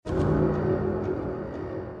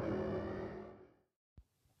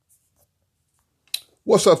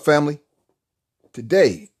What's up, family?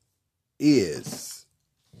 Today is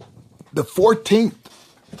the 14th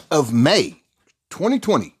of May,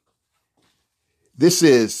 2020. This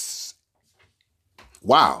is,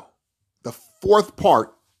 the fourth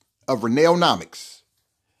part of Reneonomics.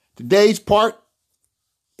 Today's part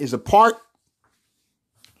is a part,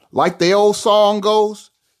 like the old song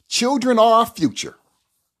goes, children are our future.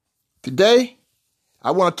 Today,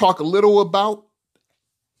 I want to talk a little about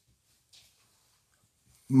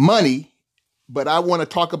money, but I want to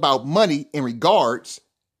talk about money in regards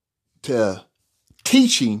to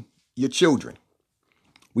teaching your children.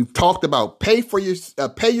 We've talked about pay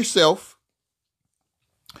yourself.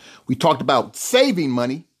 We talked about saving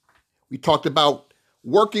money. We talked about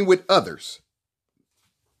working with others.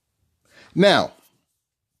 Now,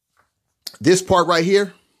 this part right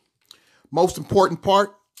here, most important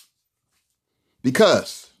part,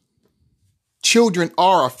 because children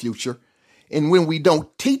are our future. And when we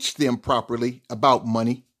don't teach them properly about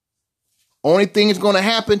money, only thing that's going to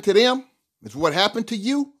happen to them is what happened to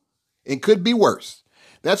you. It could be worse.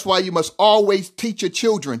 That's why you must always teach your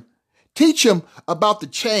children. Teach them about the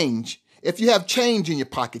change. If you have change in your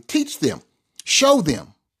pocket, teach them. Show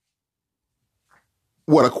them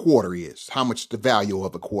what a quarter is, how much the value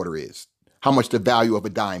of a quarter is, how much the value of a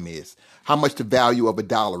dime is, how much the value of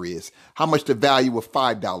 $1 is, how much the value of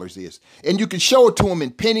 $5 is. And you can show it to them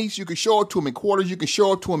in pennies, you can show it to them in quarters, you can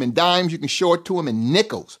show it to them in dimes, you can show it to them in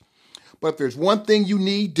nickels. But if there's one thing you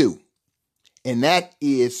need to do, and that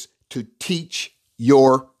is to teach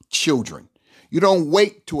your children. You don't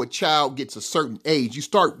wait till a child gets a certain age. You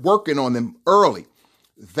start working on them early.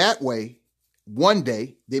 That way, one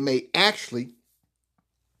day, they may actually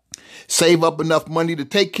save up enough money to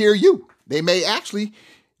take care of you.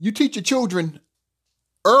 You teach your children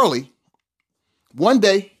early, one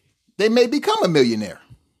day they may become a millionaire.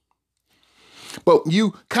 But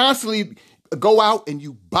you constantly go out and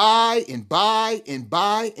you buy and buy and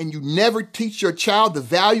buy, and you never teach your child the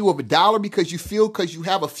value of $1 because you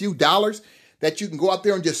have a few dollars that you can go out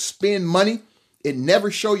there and just spend money and never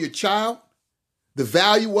show your child the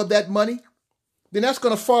value of that money, then that's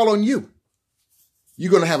going to fall on you. You're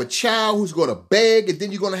going to have a child who's going to beg, and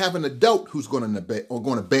then you're going to have an adult who's going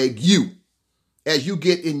to beg you. As you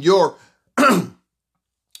get in your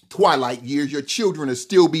twilight years, your children will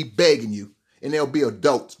still be begging you, and they'll be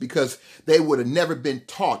adults because they would have never been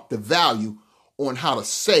taught the value on how to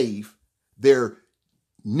save their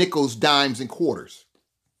nickels, dimes, and quarters.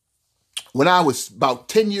 When I was about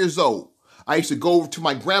 10 years old, I used to go over to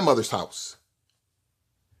my grandmother's house.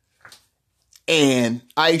 And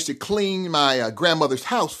I used to clean my grandmother's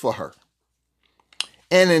house for her.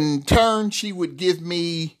 And in turn, she would give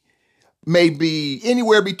me maybe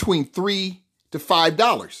anywhere between $3 to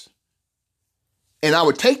 $5. And I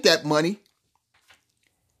would take that money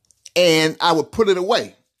and I would put it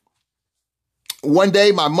away. One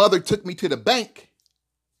day, my mother took me to the bank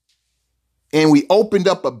and we opened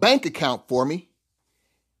up a bank account for me.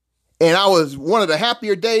 And I was one of the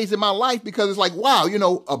happier days in my life because it's like, wow,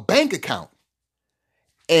 a bank account.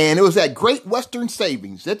 And it was at Great Western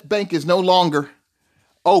Savings. That bank is no longer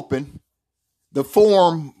open. The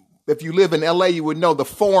Forum, if you live in LA, you would know the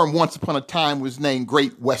Forum once upon a time was named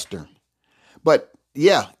Great Western. But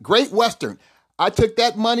yeah, Great Western. I took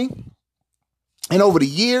that money, and over the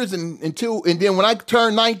years and then when I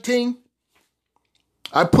turned 19,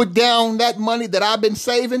 I put down that money that I've been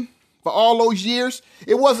saving for all those years.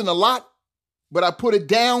 It wasn't a lot, but I put it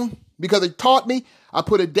down because it taught me. I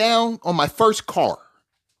put it down on my first car.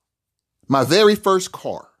 My very first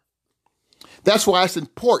car. That's why it's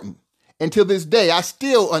important. And to this day, I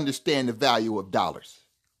still understand the value of dollars.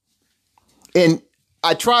 And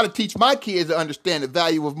I try to teach my kids to understand the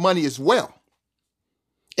value of money as well.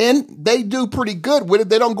 And they do pretty good with it.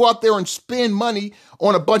 They don't go out there and spend money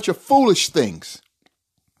on a bunch of foolish things.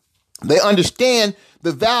 They understand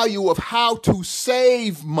the value of how to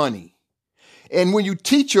save money. And when you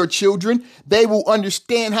teach your children, they will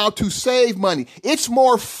understand how to save money. It's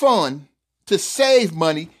more fun to save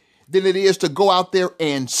money than it is to go out there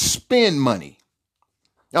and spend money.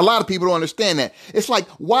 A lot of people don't understand that. It's like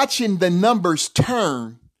watching the numbers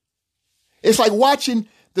turn. It's like watching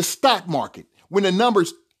the stock market when the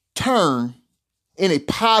numbers turn in a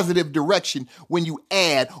positive direction when you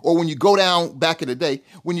add, or when you go down back in the day,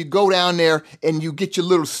 when you go down there and you get your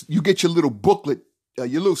little booklet,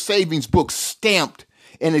 your little savings book stamped,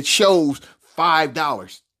 and it shows $5,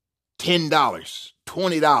 $10,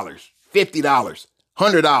 $20, $50,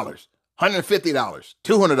 $100, $150,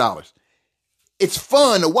 $200. It's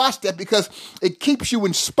fun to watch that because it keeps you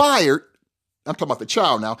inspired I'm talking about the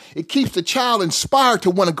child now. It keeps the child inspired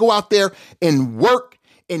to want to go out there and work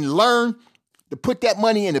and learn to put that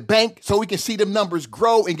money in the bank so we can see them numbers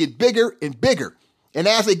grow and get bigger and bigger. And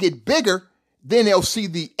as they get bigger, then they'll see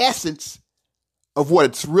the essence of what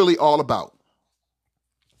it's really all about.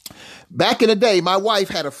 Back in the day, my wife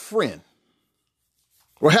had a friend,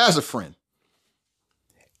 or has a friend,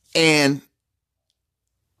 and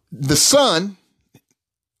the son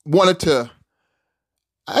wanted to,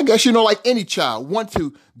 I guess, like any child, want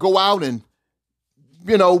to go out and,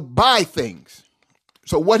 buy things.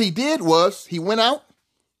 So what he did was he went out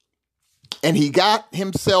and he got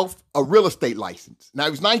himself a real estate license. Now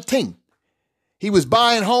he was 19. He was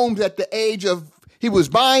buying homes he was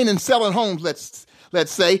buying and selling homes,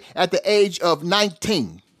 let's say, at the age of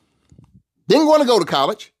 19. Didn't want to go to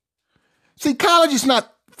college. See, college is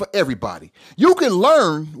not for everybody. You can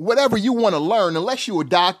learn whatever you want to learn, unless you're a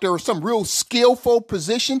doctor or some real skillful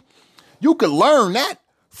position. You can learn that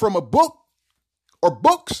from a book or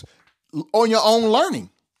books on your own learning.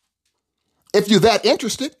 If you're that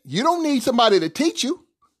interested, you don't need somebody to teach you.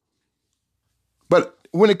 But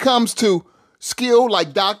when it comes to skill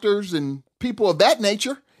like doctors and people of that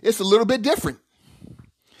nature, it's a little bit different.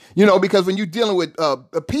 Because when you're dealing with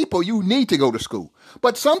people, you need to go to school.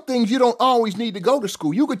 But some things you don't always need to go to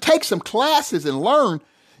school. You could take some classes and learn,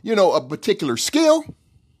 a particular skill.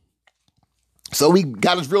 So he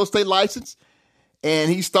got his real estate license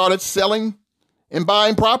and he started selling and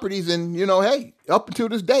buying properties. And, hey, up until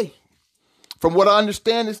this day, from what I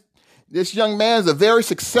understand, this young man is a very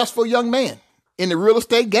successful young man in the real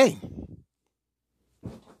estate game.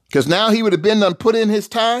 Because now he would have been done put in his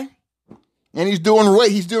time. And he's doing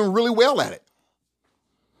really well at it.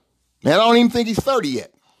 And I don't even think he's 30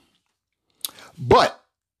 yet. But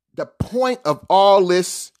the point of all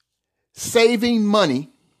this saving money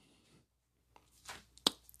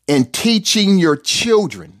and teaching your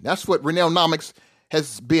children, that's what Renelonomics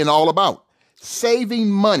has been all about. Saving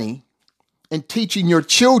money and teaching your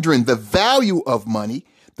children the value of money,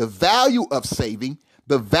 the value of saving,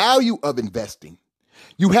 the value of investing.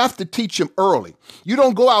 You have to teach them early. You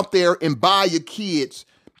don't go out there and buy your kids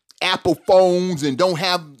Apple phones and don't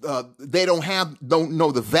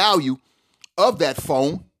know the value of that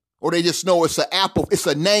phone, or they just know it's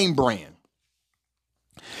a name brand.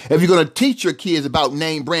 If you're going to teach your kids about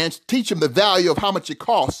name brands, teach them the value of how much it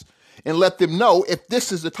costs and let them know if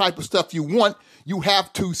this is the type of stuff you want, you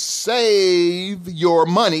have to save your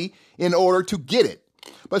money in order to get it.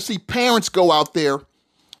 But see, parents go out there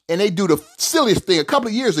and they do the silliest thing. A couple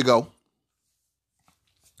of years ago,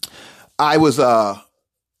 I was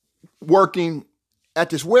working at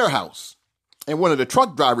this warehouse, and one of the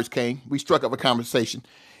truck drivers came. We struck up a conversation,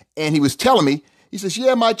 and he was telling me, he says,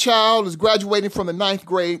 yeah, my child is graduating from the ninth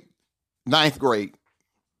grade, and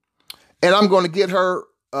I'm going to get her,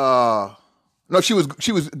 no, she was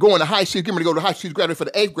going to high, she was getting ready to go to high, she was graduating for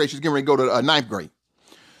the 8th grade, she was getting ready to go to ninth grade.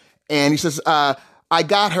 And he says, I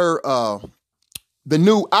got her the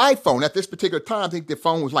new iPhone. At this particular time, I think the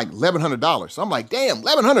phone was like $1,100. So I'm like, damn,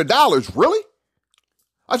 $1,100, really?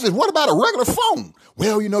 I said, what about a regular phone?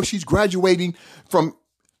 Well, she's graduating from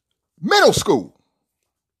middle school.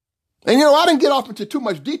 And, I didn't get off into too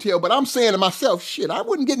much detail, but I'm saying to myself, shit, I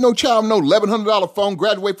wouldn't get no child no $1,100 phone,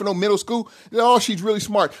 graduate from no middle school. Oh, she's really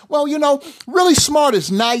smart. Well, really smart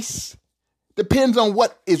is nice. Depends on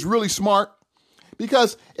what is really smart.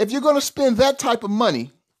 Because if you're going to spend that type of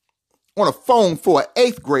money on a phone for an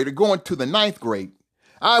 8th grader going to the 9th grade,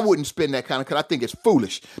 I wouldn't spend that kind of, because I think it's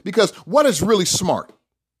foolish. Because what is really smart?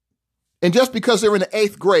 And just because they're in the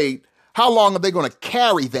 8th grade, how long are they going to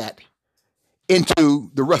carry that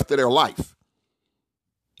into the rest of their life?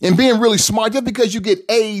 And being really smart, just because you get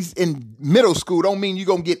A's in middle school don't mean you're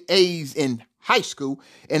going to get A's in high school.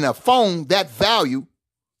 And a phone, that value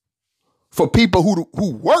for people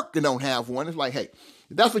who work and don't have one, it's like, hey,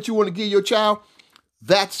 if that's what you want to give your child,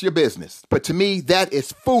 that's your business. But to me, that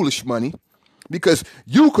is foolish money, because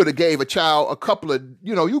you could have gave a child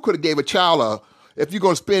if you're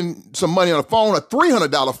going to spend some money on a phone, a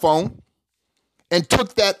 $300 phone, and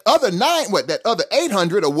took that other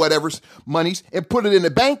 $800 or whatever's monies and put it in the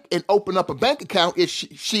bank and open up a bank account if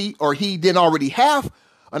she or he didn't already have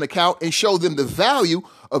an account, and show them the value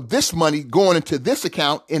of this money going into this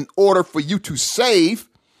account in order for you to save,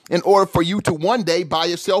 in order for you to one day buy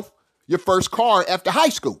yourself your first car after high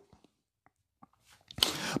school.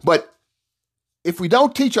 But if we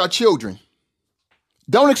don't teach our children,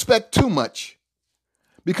 don't expect too much,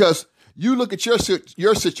 because you look at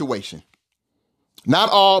your situation, not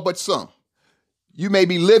all, but some. You may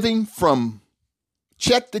be living from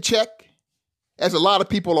check to check, as a lot of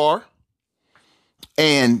people are,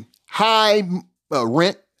 and high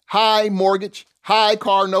rent, high mortgage, high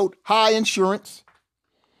car note, high insurance.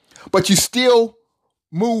 but you still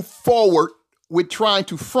move forward with trying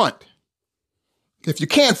to front. If you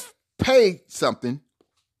can't pay something,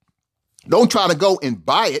 don't try to go and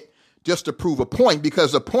buy it just to prove a point,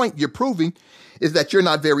 because the point you're proving is that you're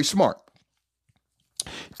not very smart.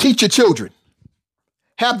 Teach your children.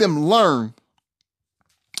 Have them learn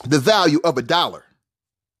the value of $1.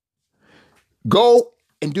 Go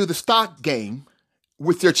and do the stock game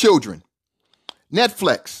with your children.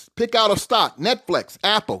 Netflix, pick out a stock. Netflix,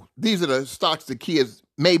 Apple, these are the stocks the kids,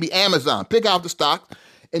 maybe Amazon. Pick out the stock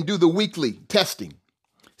and do the weekly testing.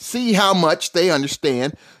 See how much they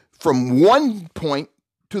understand from one point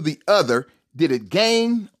to the other. Did it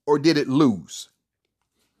gain or did it lose?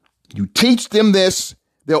 You teach them this,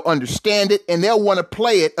 they'll understand it, and they'll want to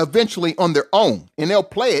play it eventually on their own. And they'll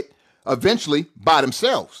play it eventually by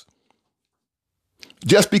themselves.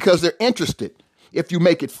 Just because they're interested, if you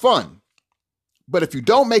make it fun. But if you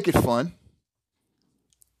don't make it fun,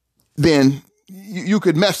 then you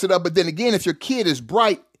could mess it up. But then again, if your kid is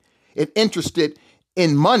bright and interested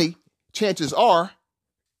in money, chances are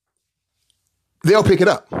they'll pick it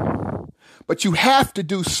up. But you have to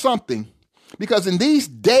do something, because in these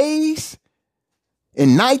days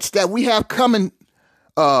and nights that we have coming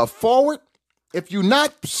forward, if you're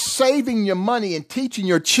not saving your money and teaching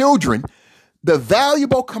your children, the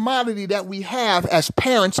valuable commodity that we have as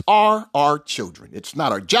parents are our children. It's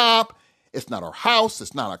not our job. It's not our house.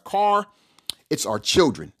 It's not our car. It's our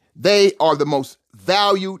children. They are the most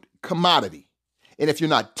valued commodity. And if you're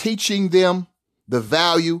not teaching them the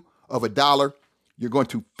value of $1, you're going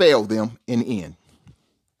to fail them in the end.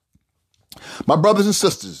 My brothers and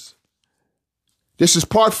sisters, this is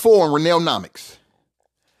part 4 on Renelonomics.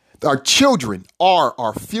 Our children are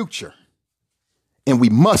our future. And we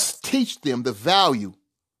must teach them the value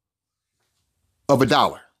of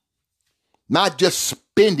 $1. Not just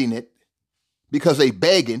spending it because they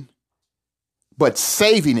begging, but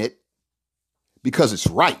saving it because it's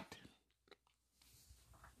right.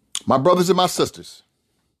 My brothers and my sisters,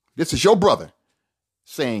 this is your brother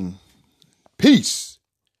saying, peace.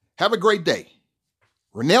 Have a great day.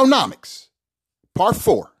 Renelonomics, part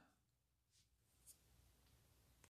 4.